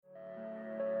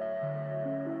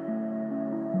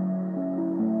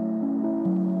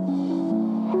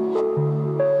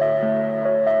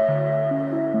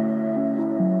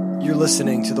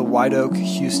listening to the White Oak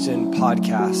Houston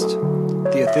podcast,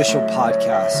 the official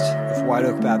podcast of White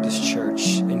Oak Baptist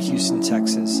Church in Houston,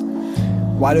 Texas.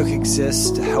 White Oak exists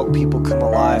to help people come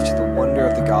alive to the wonder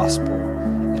of the gospel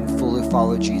and fully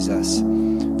follow Jesus.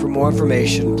 For more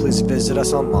information, please visit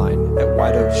us online at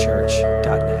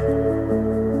whiteoakchurch.net.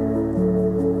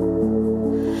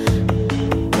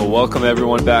 Welcome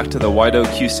everyone back to the White Oak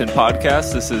Houston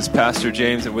podcast. This is Pastor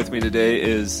James, and with me today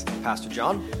is Pastor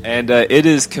John. And it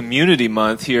is Community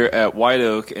Month here at White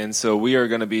Oak, and so we are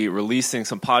going to be releasing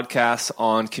some podcasts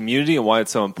on community and why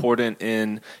it's so important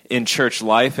in church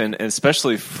life, and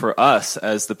especially for us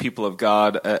as the people of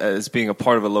God, as being a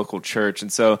part of a local church.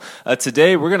 And so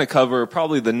today we're going to cover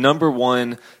probably the number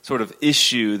one sort of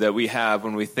issue that we have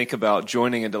when we think about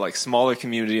joining into like smaller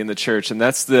community in the church, and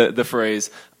that's the phrase,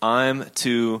 "I'm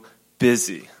too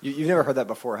busy." You've never heard that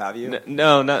before, have you?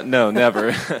 No,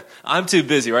 never. I'm too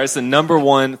busy, right? It's the number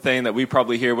one thing that we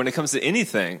probably hear when it comes to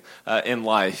anything in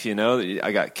life. You know,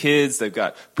 I got kids, they've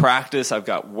got practice, I've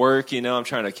got work. You know, I'm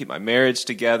trying to keep my marriage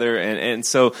together, and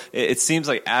so it seems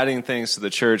like adding things to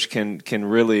the church can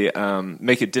really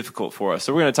make it difficult for us.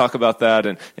 So we're going to talk about that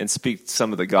and speak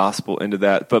some of the gospel into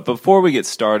that. But before we get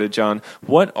started, John,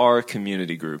 what are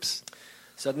community groups?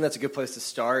 So I think that's a good place to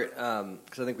start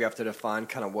because I think we have to define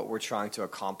kind of what we're trying to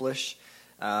accomplish.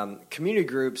 Community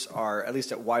groups are, at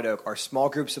least at White Oak, are small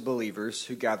groups of believers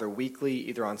who gather weekly,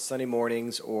 either on Sunday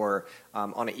mornings or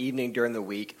on an evening during the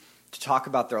week, to talk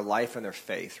about their life and their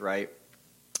faith, right?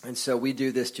 And so we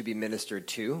do this to be ministered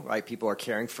to, right? People are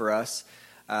caring for us.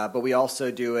 But we also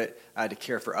do it to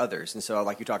care for others. And so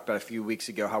like you talked about a few weeks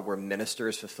ago, how we're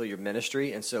ministers, fulfill your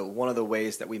ministry. And so one of the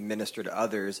ways that we minister to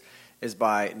others is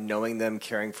by knowing them,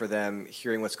 caring for them,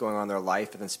 hearing what's going on in their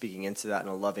life, and then speaking into that in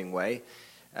a loving way.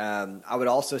 I would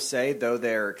also say, though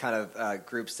they're kind of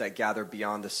groups that gather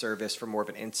beyond the service for more of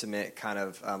an intimate kind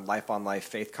of life-on-life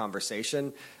faith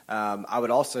conversation, I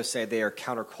would also say they are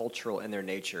countercultural in their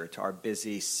nature to our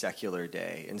busy secular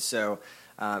day. And so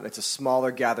it's a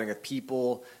smaller gathering of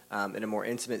people in a more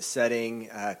intimate setting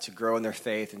to grow in their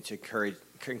faith and to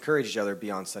encourage each other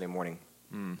beyond Sunday morning.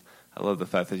 I love the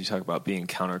fact that you talk about being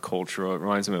countercultural. It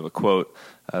reminds me of a quote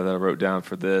that I wrote down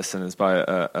for this, and it's by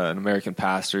an American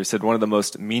pastor. He said, one of the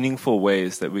most meaningful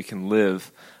ways that we can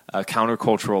live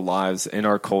countercultural lives in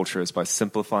our culture is by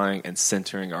simplifying and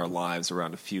centering our lives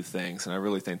around a few things. And I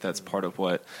really think that's part of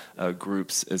what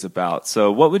groups is about.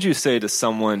 So what would you say to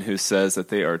someone who says that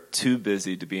they are too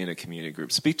busy to be in a community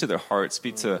group? Speak to their heart.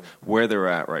 Speak to where they're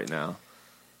at right now.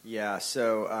 Yeah,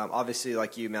 so obviously,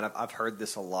 like you, man, I've heard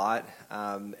this a lot,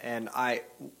 and I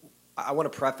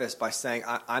want to preface by saying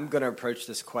I'm going to approach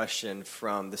this question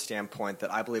from the standpoint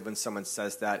that I believe when someone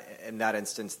says that, in that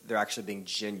instance, they're actually being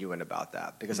genuine about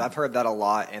that, because I've heard that a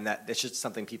lot, and that it's just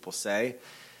something people say.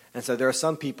 And so there are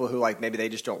some people who, like, maybe they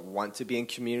just don't want to be in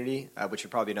community, which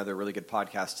would probably be another really good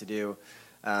podcast to do.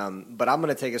 But I'm going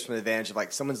to take us from the advantage of,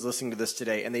 like, someone's listening to this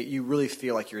today and you really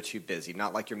feel like you're too busy,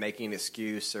 not like you're making an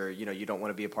excuse or, you know, you don't want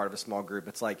to be a part of a small group.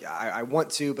 It's like, I want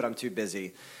to, but I'm too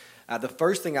busy. The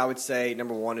first thing I would say,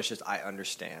 number one, is just I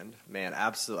understand. Man,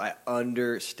 absolutely, I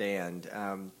understand.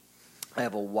 I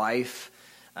have a wife.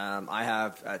 I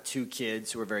have two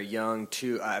kids who are very young.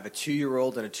 I have a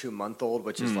 2-year-old and a 2-month-old,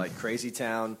 which is like crazy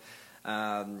town.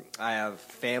 I have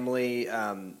family.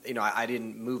 I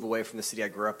didn't move away from the city I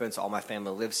grew up in, so all my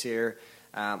family lives here.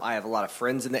 I have a lot of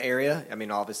friends in the area. I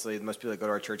mean, obviously, most people that go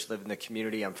to our church live in the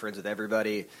community. I'm friends with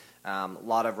everybody. A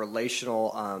lot of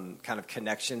relational kind of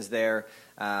connections there.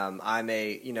 I'm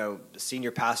a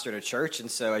senior pastor at a church,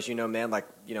 and so as you know, man, like,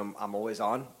 you know, I'm always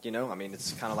on. You know, I mean,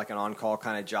 it's kind of like an on-call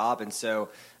kind of job, and so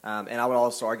and I would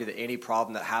also argue that any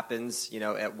problem that happens, you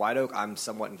know, at White Oak, I'm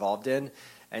somewhat involved in.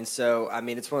 And so, I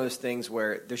mean, it's one of those things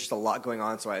where there's just a lot going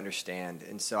on, so I understand.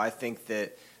 And so I think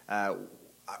that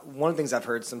one of the things I've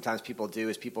heard sometimes people do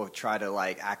is people try to,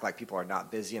 like, act like people are not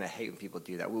busy, and I hate when people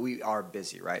do that. We are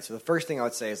busy, right? So the first thing I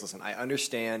would say is, listen, I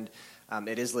understand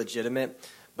it is legitimate.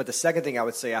 But the second thing I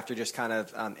would say, after just kind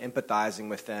of empathizing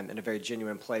with them in a very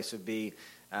genuine place, would be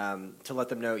to let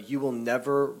them know you will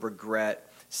never regret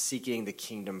seeking the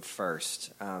kingdom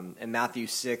first. In Matthew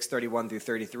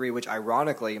 6:31-33, which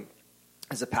ironically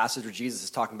is a passage where Jesus is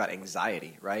talking about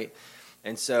anxiety, right?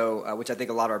 And so, which I think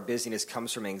a lot of our busyness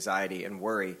comes from anxiety and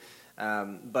worry.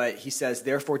 But he says,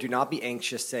 therefore, do not be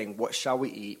anxious, saying, what shall we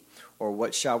eat, or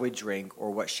what shall we drink,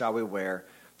 or what shall we wear?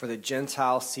 For the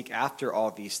Gentiles seek after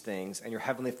all these things, and your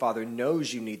heavenly Father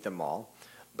knows you need them all.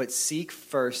 But seek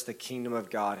first the kingdom of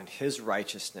God and his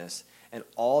righteousness, and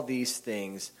all these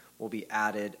things will be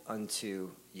added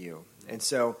unto you. And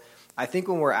so I think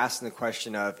when we're asking the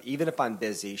question of, even if I'm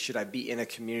busy, should I be in a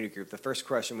community group? The first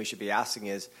question we should be asking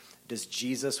is does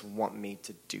Jesus want me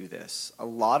to do this? A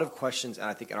lot of questions, and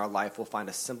I think in our life we'll find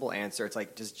a simple answer. It's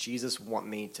like, does Jesus want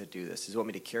me to do this? Does he want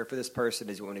me to care for this person?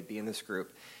 Does he want me to be in this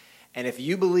group? And if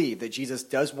you believe that Jesus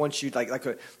does want you,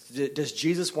 does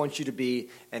Jesus want you to be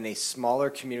in a smaller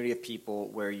community of people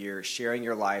where you're sharing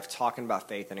your life, talking about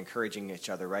faith, and encouraging each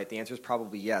other, right? The answer is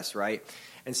probably yes, right?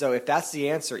 And so if that's the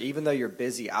answer, even though you're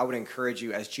busy, I would encourage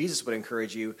you, as Jesus would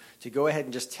encourage you, to go ahead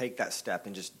and just take that step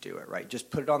and just do it, right?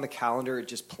 Just put it on the calendar,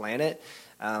 just plan it,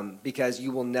 because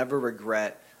you will never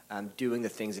regret doing the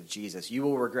things of Jesus. You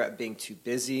will regret being too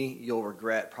busy. You'll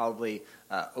regret probably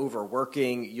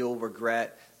overworking. You'll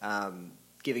regret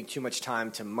giving too much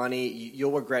time to money.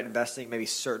 You'll regret investing maybe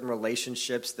certain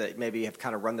relationships that maybe have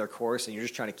kind of run their course and you're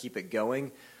just trying to keep it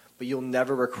going. But you'll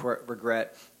never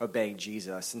regret obeying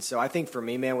Jesus. And so I think for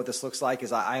me, man, what this looks like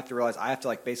is I have to realize I have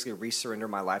to basically resurrender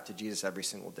my life to Jesus every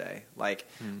single day.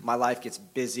 My life gets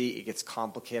busy. It gets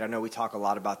complicated. I know we talk a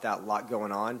lot about that, a lot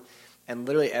going on. And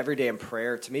literally every day in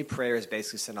prayer, to me, prayer is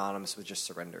basically synonymous with just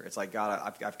surrender. It's like,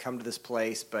 God, I've come to this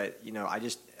place, but,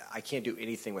 I can't do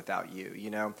anything without you,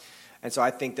 And so I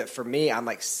think that for me, I'm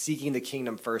seeking the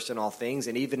kingdom first in all things.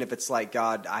 And even if it's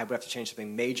God, I would have to change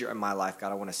something major in my life.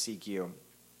 God, I want to seek you.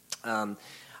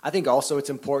 I think also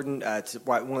it's important,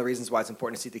 one of the reasons why it's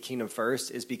important to seek the kingdom first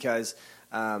is because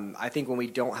I think when we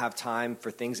don't have time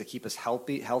for things that keep us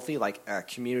healthy like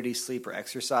community, sleep, or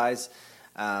exercise,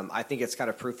 I think it's kind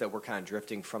of proof that we're kind of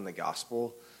drifting from the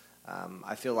gospel.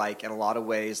 I feel like in a lot of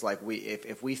ways,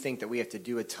 if we think that we have to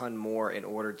do a ton more in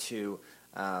order to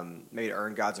maybe to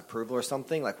earn God's approval or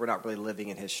something, we're not really living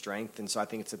in his strength. And so I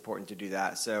think it's important to do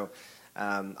that. So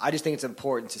I just think it's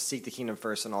important to seek the kingdom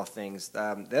first in all things.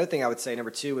 The other thing I would say,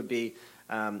 number 2, would be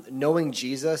knowing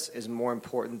Jesus is more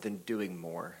important than doing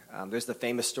more. There's the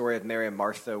famous story of Mary and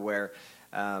Martha where,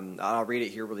 I'll read it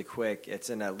here really quick. It's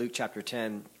in Luke chapter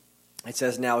 10. It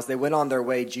says, "Now as they went on their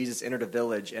way, Jesus entered a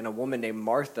village, and a woman named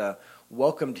Martha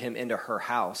welcomed him into her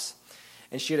house.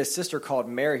 And she had a sister called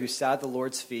Mary who sat at the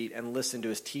Lord's feet and listened to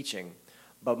his teaching.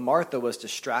 But Martha was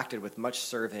distracted with much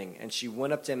serving, and she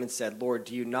went up to him and said, 'Lord,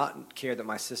 do you not care that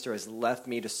my sister has left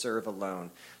me to serve alone?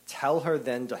 Tell her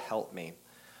then to help me.'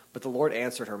 But the Lord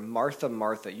answered her, 'Martha,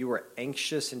 Martha, you are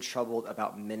anxious and troubled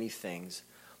about many things,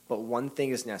 but one thing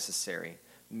is necessary.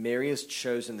 Mary has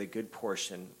chosen the good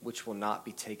portion, which will not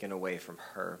be taken away from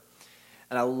her.'"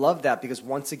 And I love that because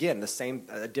once again,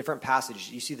 a different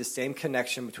passage, you see the same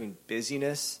connection between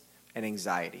busyness and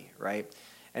anxiety, right?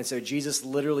 And so Jesus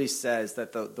literally says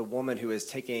that the woman who's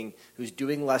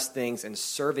doing less things and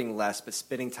serving less but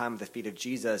spending time at the feet of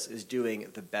Jesus is doing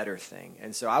the better thing.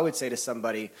 And so I would say to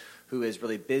somebody who is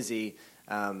really busy,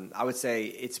 I would say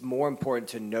it's more important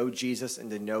to know Jesus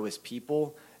and to know his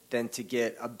people than to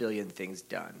get a billion things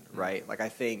done, right? I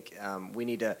think we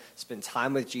need to spend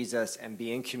time with Jesus and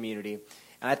be in community.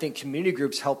 And I think community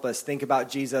groups help us think about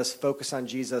Jesus, focus on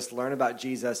Jesus, learn about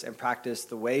Jesus, and practice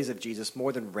the ways of Jesus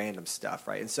more than random stuff,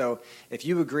 right? And so if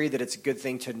you agree that it's a good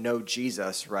thing to know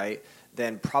Jesus, right,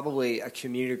 then probably a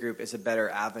community group is a better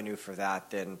avenue for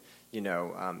that than,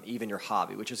 even your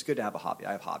hobby, which is good to have a hobby.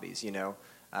 I have hobbies,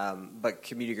 but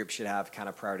community groups should have kind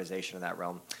of prioritization in that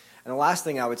realm. And the last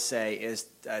thing I would say is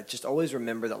just always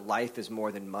remember that life is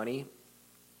more than money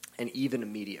and even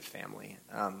immediate family.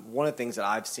 One of the things that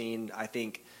I've seen, I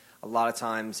think a lot of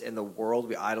times in the world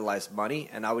we idolize money,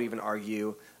 and I would even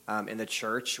argue in the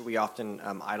church we often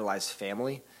idolize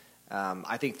family.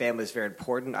 I think family is very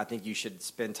important. I think you should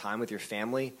spend time with your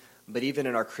family. But even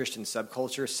in our Christian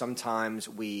subculture, sometimes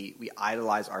we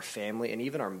idolize our family and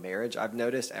even our marriage, I've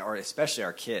noticed, or especially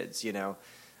our kids,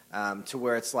 to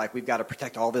where it's we've got to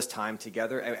protect all this time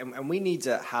together. And we need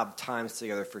to have times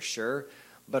together for sure.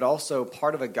 But also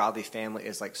part of a godly family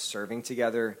is serving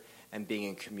together and being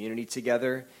in community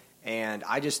together. And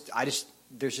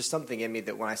there's just something in me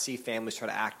that when I see families try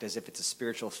to act as if it's a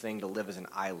spiritual thing to live as an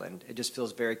island, it just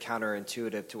feels very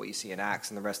counterintuitive to what you see in Acts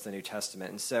and the rest of the New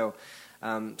Testament. And so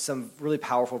some really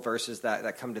powerful verses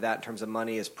that come to that in terms of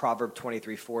money is Proverbs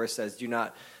 23:4 says, "Do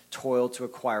not toil to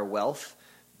acquire wealth.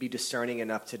 Be discerning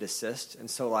enough to desist." And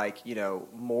so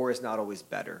more is not always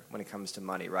better when it comes to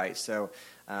money, right? So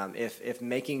if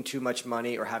making too much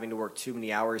money or having to work too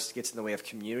many hours gets in the way of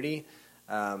community,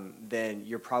 then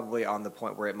you're probably on the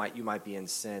point where you might be in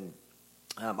sin.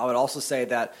 I would also say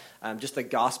that just the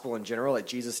gospel in general, that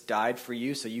Jesus died for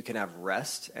you so you can have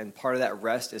rest. And part of that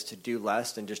rest is to do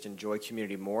less and just enjoy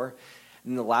community more.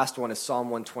 And the last one is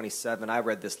Psalm 127. I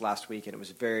read this last week, and it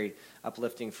was very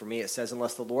uplifting for me. It says,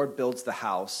 "Unless the Lord builds the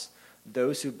house,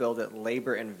 those who build it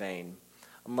labor in vain.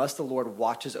 Unless the Lord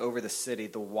watches over the city,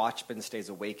 the watchman stays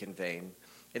awake in vain.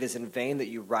 It is in vain that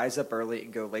you rise up early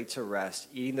and go late to rest,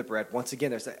 eating the bread. Once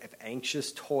again, there's that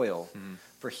anxious toil,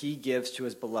 for he gives to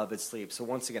his beloved sleep. So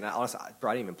once again, honestly, I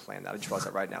didn't even plan that. I just realized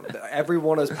that right now. Every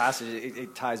one of those passages,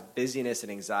 it ties busyness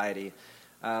and anxiety.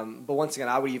 But once again,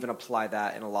 I would even apply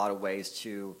that in a lot of ways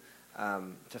to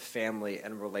family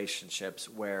and relationships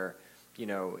where, you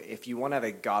know, if you want to have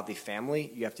a godly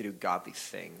family, you have to do godly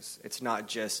things. It's not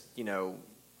just, you know,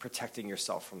 protecting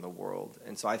yourself from the world.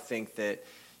 And so I think that,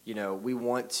 you know, we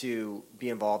want to be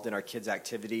involved in our kids'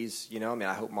 activities. You know, I mean,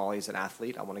 I hope Molly's an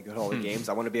athlete. I want to go to all the games.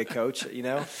 I want to be a coach, you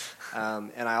know.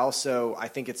 And I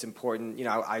think it's important, you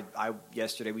know, I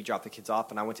yesterday we dropped the kids off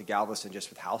and I went to Galveston just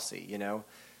with Halsey, you know.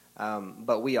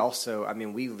 But we also, I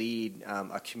mean, we lead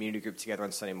a community group together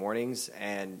on Sunday mornings.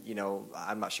 And, you know,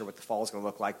 I'm not sure what the fall is going to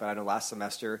look like, but I know last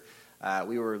semester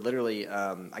we were literally,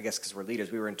 I guess because we're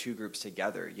leaders, we were in 2 groups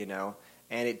together, you know.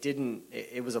 And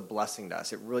it was a blessing to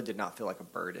us. It really did not feel like a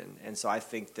burden. And so I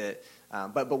think that,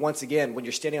 but once again, when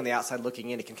you're standing on the outside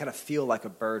looking in, it can kind of feel like a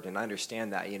burden. I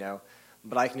understand that, you know.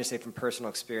 But I can just say from personal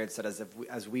experience that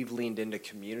as we've leaned into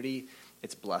community,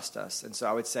 it's blessed us. And so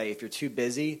I would say if you're too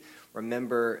busy,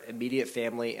 remember immediate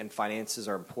family and finances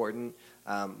are important.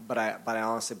 But I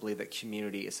honestly believe that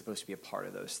community is supposed to be a part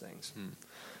of those things.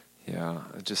 Yeah,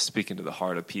 just speaking to the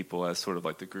heart of people as sort of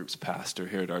like the group's pastor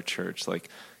here at our church, like,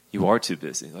 you are too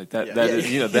busy. Like that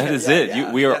is, you know, that is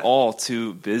it. We are all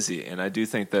too busy. And I do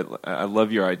think that I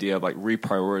love your idea of like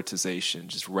reprioritization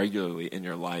just regularly in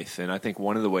your life. And I think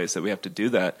one of the ways that we have to do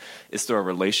that is through our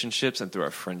relationships and through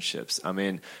our friendships. I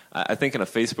mean, I think in a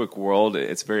Facebook world,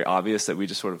 it's very obvious that we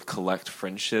just sort of collect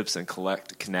friendships and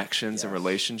collect connections and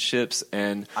relationships.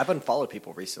 And I've unfollowed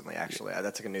people recently, actually.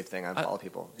 That's like a new thing. I unfollow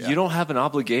people. Yeah. You don't have an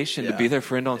obligation to be their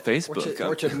friend on Facebook.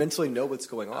 Or to mentally know what's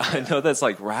going on. I know that's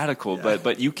like radical,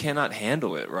 but you cannot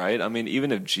handle it, right? I mean,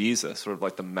 even if Jesus, sort of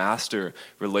like the master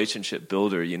relationship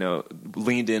builder, you know,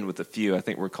 leaned in with a few, I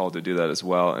think we're called to do that as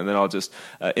well. And then I'll just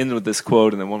end with this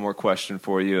quote and then one more question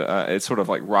for you. It sort of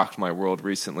like rocked my world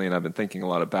recently, and I've been thinking a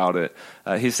lot about it.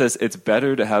 He says, it's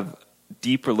better to have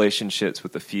deep relationships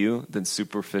with a few than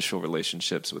superficial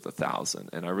relationships with 1,000.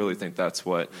 And I really think that's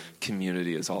what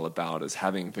community is all about, is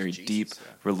having very deep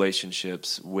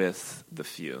relationships with the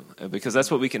few. Because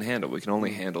that's what we can handle. We can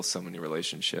only handle so many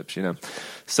relationships, you know.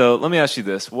 So let me ask you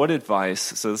this. What advice,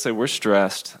 so let's say we're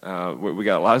stressed, we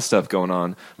got a lot of stuff going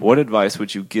on. What advice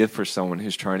would you give for someone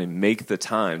who's trying to make the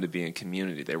time to be in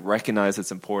community? They recognize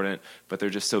it's important, but they're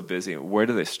just so busy. Where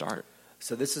do they start?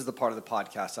 So this is the part of the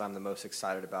podcast that I'm the most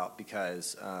excited about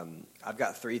because I've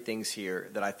got 3 things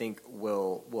here that I think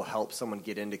will help someone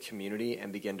get into community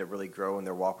and begin to really grow in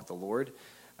their walk with the Lord.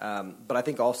 But I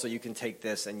think also you can take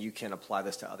this and you can apply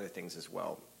this to other things as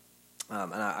well.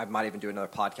 And I might even do another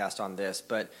podcast on this.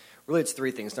 But really it's 3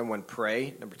 things. Number 1,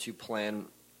 pray. Number 2, plan.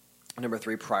 Number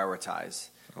 3, prioritize.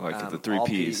 I like the 3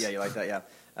 Ps. Yeah, you like that?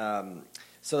 Yeah.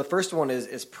 So the first one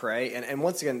is pray. And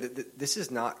once again, this is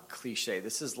not cliche.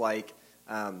 This is like...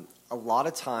 a lot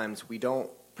of times we don't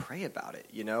pray about it,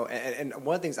 you know, and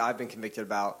one of the things I've been convicted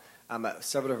about at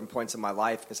several different points in my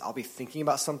life is I'll be thinking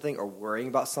about something or worrying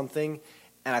about something,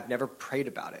 and I've never prayed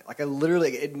about it. Like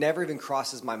it never even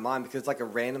crosses my mind because it's like a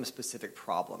random specific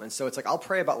problem. And so it's like I'll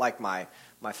pray about like my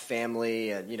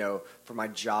family and, you know, for my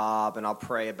job, and I'll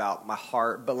pray about my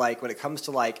heart. But like when it comes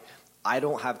to like I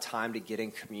don't have time to get in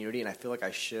community, and I feel like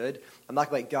I should. I'm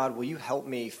not like, God, will you help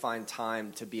me find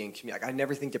time to be in community? Like, I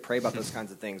never think to pray about those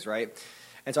kinds of things, right?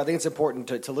 And so I think it's important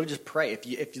to literally just pray.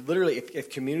 If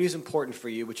community is important for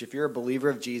you, which if you're a believer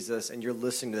of Jesus and you're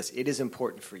listening to this, it is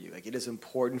important for you. Like it is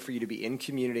important for you to be in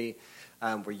community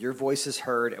where your voice is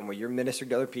heard and where you're ministering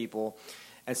to other people.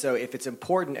 And so if it's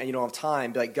important and you don't have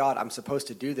time, be like, God, I'm supposed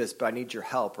to do this, but I need your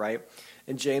help, right?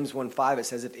 In James 1:5, it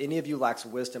says, if any of you lacks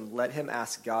wisdom, let him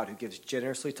ask God, who gives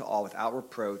generously to all without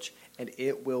reproach, and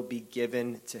it will be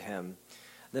given to him.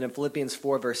 Then in Philippians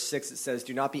 4, verse 6, it says,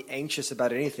 do not be anxious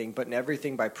about anything, but in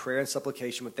everything by prayer and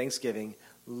supplication with thanksgiving,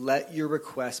 let your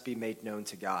requests be made known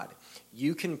to God.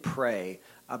 You can pray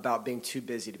about being too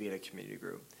busy to be in a community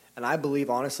group. And I believe,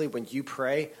 honestly, when you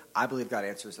pray, I believe God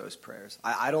answers those prayers.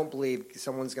 I don't believe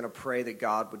someone's going to pray that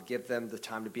God would give them the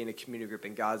time to be in a community group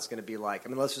and God's going to be like, I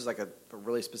mean, unless there's like a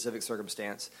really specific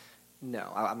circumstance,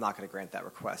 no, I'm not going to grant that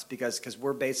request because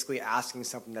we're basically asking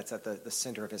something that's at the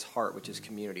center of his heart, which is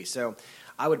community. So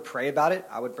I would pray about it.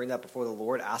 I would bring that before the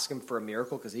Lord, ask him for a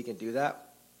miracle because he can do that.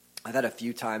 I've had a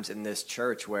few times in this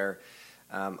church where,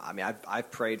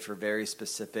 I've prayed for very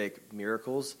specific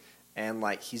miracles and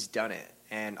like he's done it.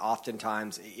 And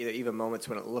oftentimes, even moments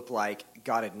when it looked like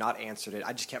God had not answered it,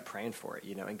 I just kept praying for it,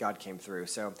 you know, and God came through.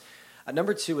 So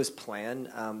Number two is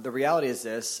plan. The reality is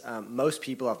this. Most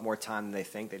people have more time than they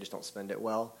think. They just don't spend it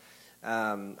well.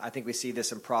 I think we see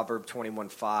this in Proverb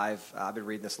 21:5. I've been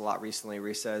reading this a lot recently where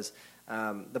he says,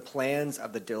 the plans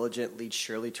of the diligent lead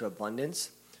surely to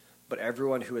abundance, but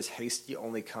everyone who is hasty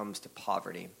only comes to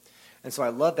poverty. And so I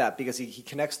love that because he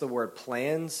connects the word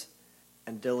plans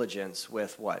and diligence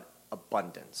with what?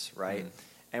 Abundance, right?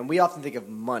 And we often think of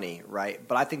money, right?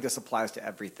 But I think this applies to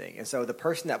everything. And so the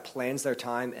person that plans their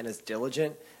time and is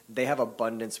diligent, they have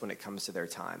abundance when it comes to their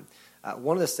time.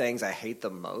 One of the sayings I hate the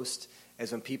most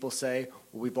is when people say,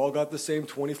 well, we've all got the same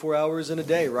 24 hours in a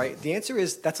day, right? The answer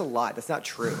is that's a lie. That's not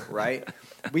true, right?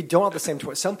 We don't have the same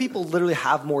 20. Some people literally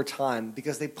have more time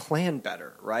because they plan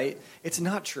better, right? It's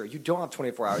not true. You don't have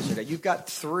 24 hours in a day. You've got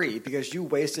 3 because you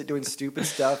waste it doing stupid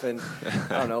stuff and,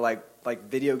 I don't know, like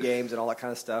video games and all that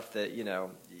kind of stuff that,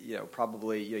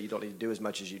 probably you don't need to do as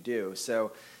much as you do.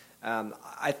 So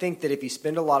I think that if you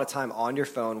spend a lot of time on your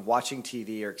phone watching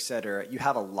TV or et cetera, you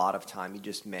have a lot of time. You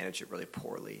just manage it really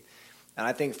poorly. And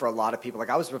I think for a lot of people, like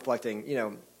I was reflecting,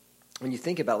 when you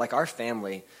think about like our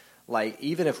family, like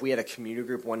even if we had a community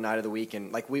group one night of the week,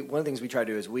 and like one of the things we try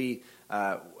to do is we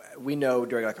know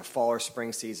during like a fall or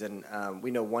spring season, we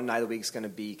know one night of the week is going to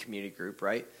be community group,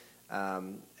 right?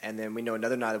 And then we know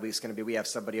another night of the week is going to be we have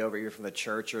somebody over here from the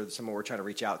church or someone we're trying to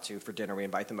reach out to for dinner. We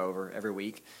invite them over every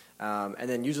week. And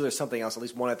then usually there's something else, at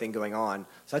least one other thing going on.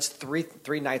 So that's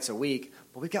three nights a week,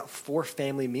 but we've got 4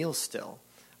 family meals still.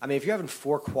 I mean, if you're having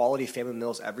 4 quality family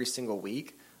meals every single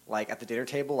week, like at the dinner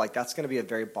table, like that's going to be a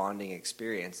very bonding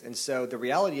experience. And so the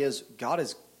reality is God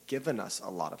has given us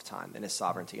a lot of time in his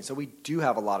sovereignty. And so we do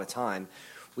have a lot of time.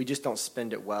 We just don't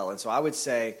spend it well. And so I would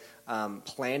say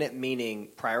plan it, meaning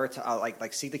prioritize,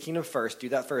 like seek the kingdom first, do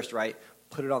that first, right?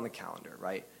 Put it on the calendar,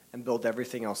 right? And build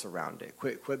everything else around it.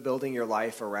 Quit building your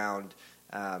life around,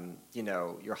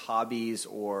 your hobbies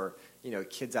or,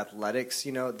 kids' athletics.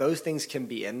 Those things can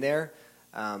be in there.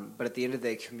 But at the end of the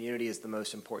day, community is the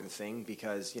most important thing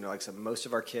because, like I said, most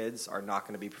of our kids are not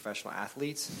going to be professional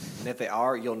athletes. And if they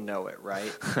are, you'll know it,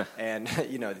 right? And,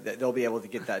 they'll be able to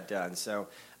get that done. So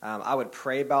I would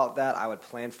pray about that. I would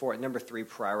plan for it. Number 3,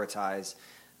 prioritize.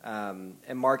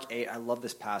 In Mark 8, I love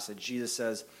this passage. Jesus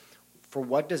says, for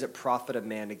what does it profit a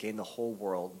man to gain the whole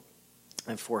world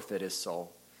and forfeit his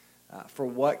soul? For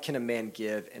what can a man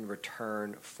give in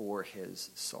return for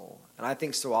his soul? And I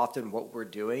think so often what we're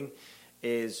doing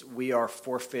is we are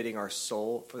forfeiting our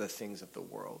soul for the things of the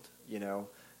world,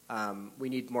 We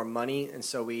need more money, and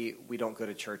so we don't go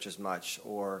to church as much,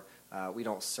 or we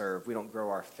don't serve, we don't grow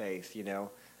our faith,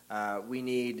 We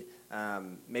need,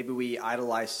 maybe we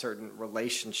idolize certain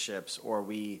relationships, or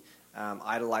we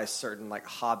idolize certain like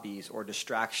hobbies or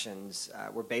distractions.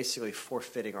 We're basically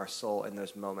forfeiting our soul in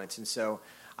those moments. And so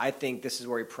I think this is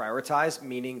where we prioritize,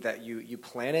 meaning that you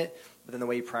plan it, but then the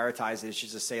way you prioritize it is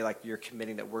just to say, like, you're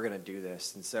committing that we're going to do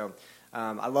this. And so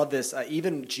I love this.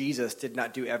 Even Jesus did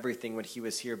not do everything when he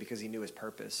was here because he knew his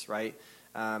purpose, right?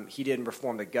 He didn't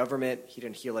reform the government. He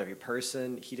didn't heal every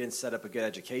person. He didn't set up a good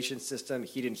education system.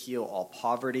 He didn't heal all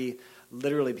poverty,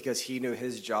 literally because he knew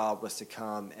his job was to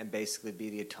come and basically be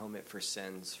the atonement for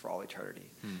sins for all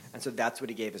eternity. And so that's what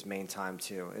he gave his main time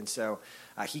to. And so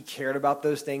he cared about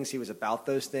those things. He was about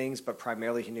those things, but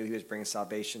primarily he knew he was bringing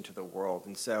salvation to the world.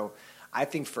 And so I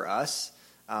think for us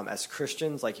as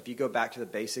Christians, like if you go back to the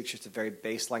basics, just a very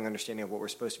baseline understanding of what we're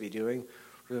supposed to be doing,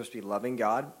 we're supposed to be loving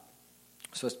God.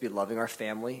 We're supposed to be loving our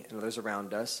family and others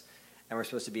around us, and we're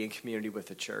supposed to be in community with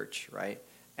the church, right?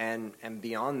 And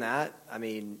beyond that, I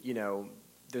mean,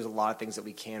 there's a lot of things that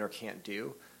we can or can't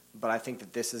do, but I think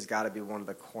that this has got to be one of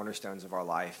the cornerstones of our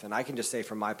life. And I can just say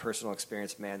from my personal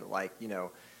experience, man, like,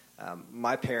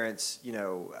 my parents,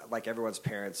 like everyone's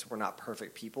parents, were not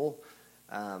perfect people.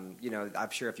 I'm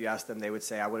sure if you asked them, they would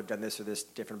say, I would have done this or this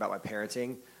different about my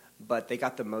parenting. But they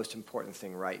got the most important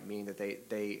thing right, meaning that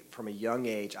they from a young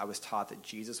age, I was taught that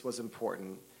Jesus was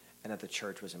important and that the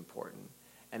church was important.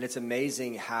 And it's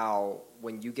amazing how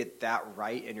when you get that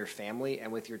right in your family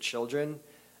and with your children,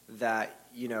 that,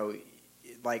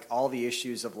 like all the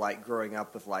issues of like growing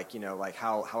up with like, like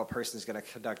how a person is going to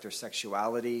conduct their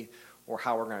sexuality, or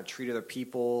how we're going to treat other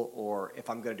people, or if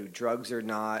I'm going to do drugs or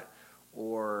not,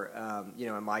 or,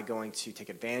 am I going to take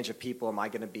advantage of people? Am I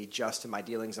going to be just in my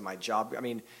dealings in my job? I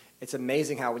mean, it's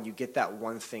amazing how when you get that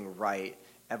one thing right,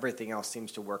 everything else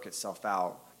seems to work itself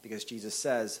out, because Jesus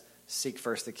says, seek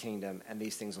first the kingdom, and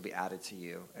these things will be added to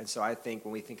you. And so I think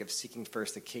when we think of seeking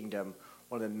first the kingdom,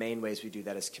 one of the main ways we do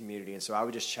that is community. And so I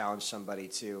would just challenge somebody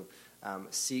to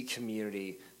seek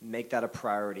community, make that a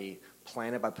priority,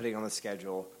 plan it by putting it on the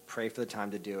schedule, pray for the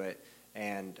time to do it,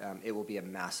 and it will be a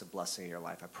massive blessing in your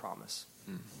life, I promise.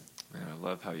 Man, I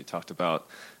love how you talked about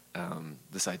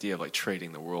this idea of like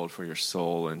trading the world for your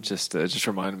soul, and just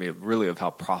reminded me really of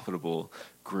how profitable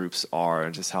groups are,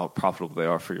 and just how profitable they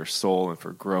are for your soul and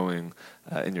for growing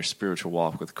in your spiritual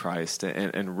walk with Christ.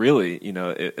 And really,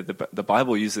 the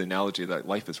Bible uses the analogy that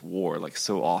life is war. Like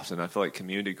so often, I feel like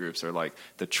community groups are like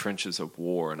the trenches of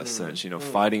war in a sense.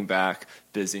 Fighting back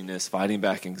busyness, fighting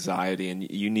back anxiety, and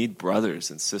you need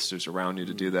brothers and sisters around you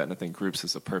to do that. And I think groups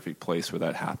is a perfect place where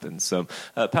that happens. So,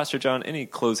 Pastor John, any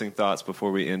closing thoughts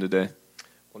before we end today?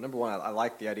 Well, number one, I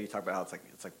like the idea you talk about how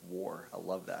it's like war. I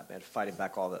love that, man. Fighting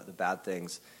back all the bad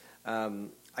things. I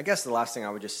guess the last thing I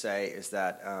would just say is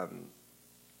that,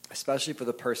 especially for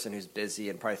the person who's busy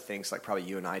and probably thinks like probably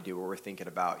you and I do, where we're thinking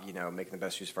about making the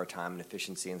best use of our time and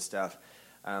efficiency and stuff.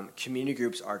 Community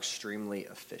groups are extremely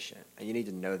efficient, and you need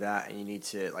to know that, and you need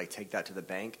to like take that to the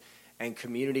bank. And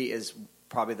community is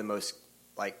probably the most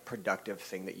like productive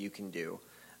thing that you can do.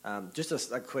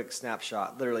 Just a quick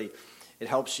snapshot, literally. It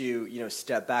helps you,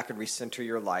 step back and recenter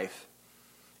your life.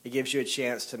 It gives you a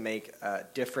chance to make a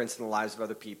difference in the lives of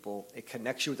other people. It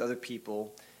connects you with other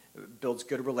people. It builds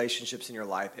good relationships in your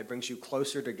life. It brings you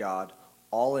closer to God,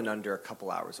 all in under a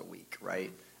couple hours a week,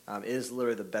 right? It is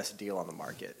literally the best deal on the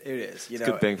market. It is. It's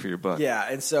good bang for your buck. Yeah,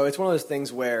 and so it's one of those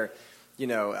things where,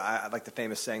 I like the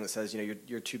famous saying that says,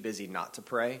 you're too busy not to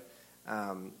pray.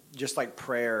 Just like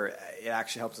prayer, it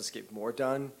actually helps us get more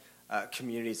done.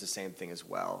 Community is the same thing as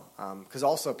well. Because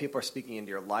also people are speaking into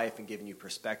your life and giving you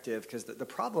perspective. Because the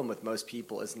problem with most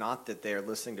people is not that they're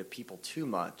listening to people too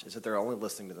much. It's that they're only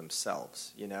listening to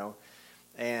themselves,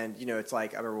 And, it's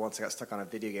like, I remember once I got stuck on a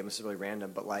video game. This is really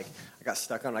random, but like I got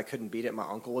stuck on it. I couldn't beat it. My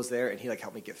uncle was there, and he like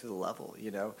helped me get through the level,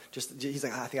 He's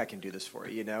like, I think I can do this for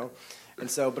you, And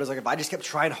so, but it's like, if I just kept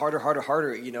trying harder,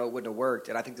 it wouldn't have worked.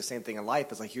 And I think the same thing in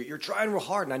life is like, you're trying real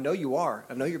hard, and I know you are.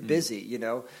 I know you're busy,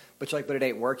 but you're like, but it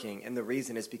ain't working. And the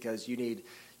reason is because you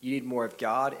need more of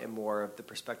God and more of the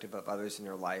perspective of others in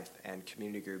your life, and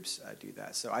community groups do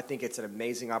that. So I think it's an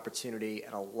amazing opportunity,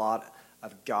 and a lot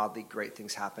of godly great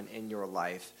things happen in your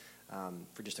life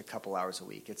for just a couple hours a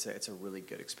week. It's a really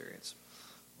good experience.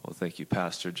 Well, thank you,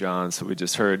 Pastor John. So we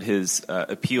just heard his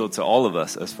appeal to all of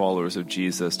us as followers of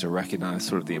Jesus to recognize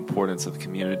sort of the importance of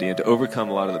community and to overcome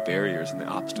a lot of the barriers and the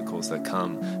obstacles that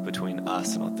come between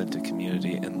us and authentic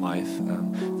community in life.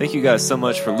 Thank you guys so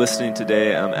much for listening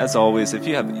today. As always, if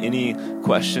you have any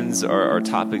questions or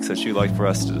topics that you'd like for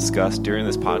us to discuss during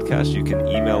this podcast, you can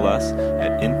email us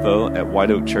at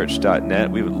info@whiteoakchurch.net.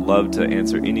 We would love to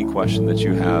answer any question that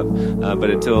you have.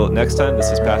 But until next time, this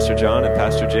is Pastor John and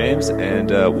Pastor James,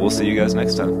 and we'll see you guys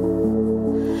next time.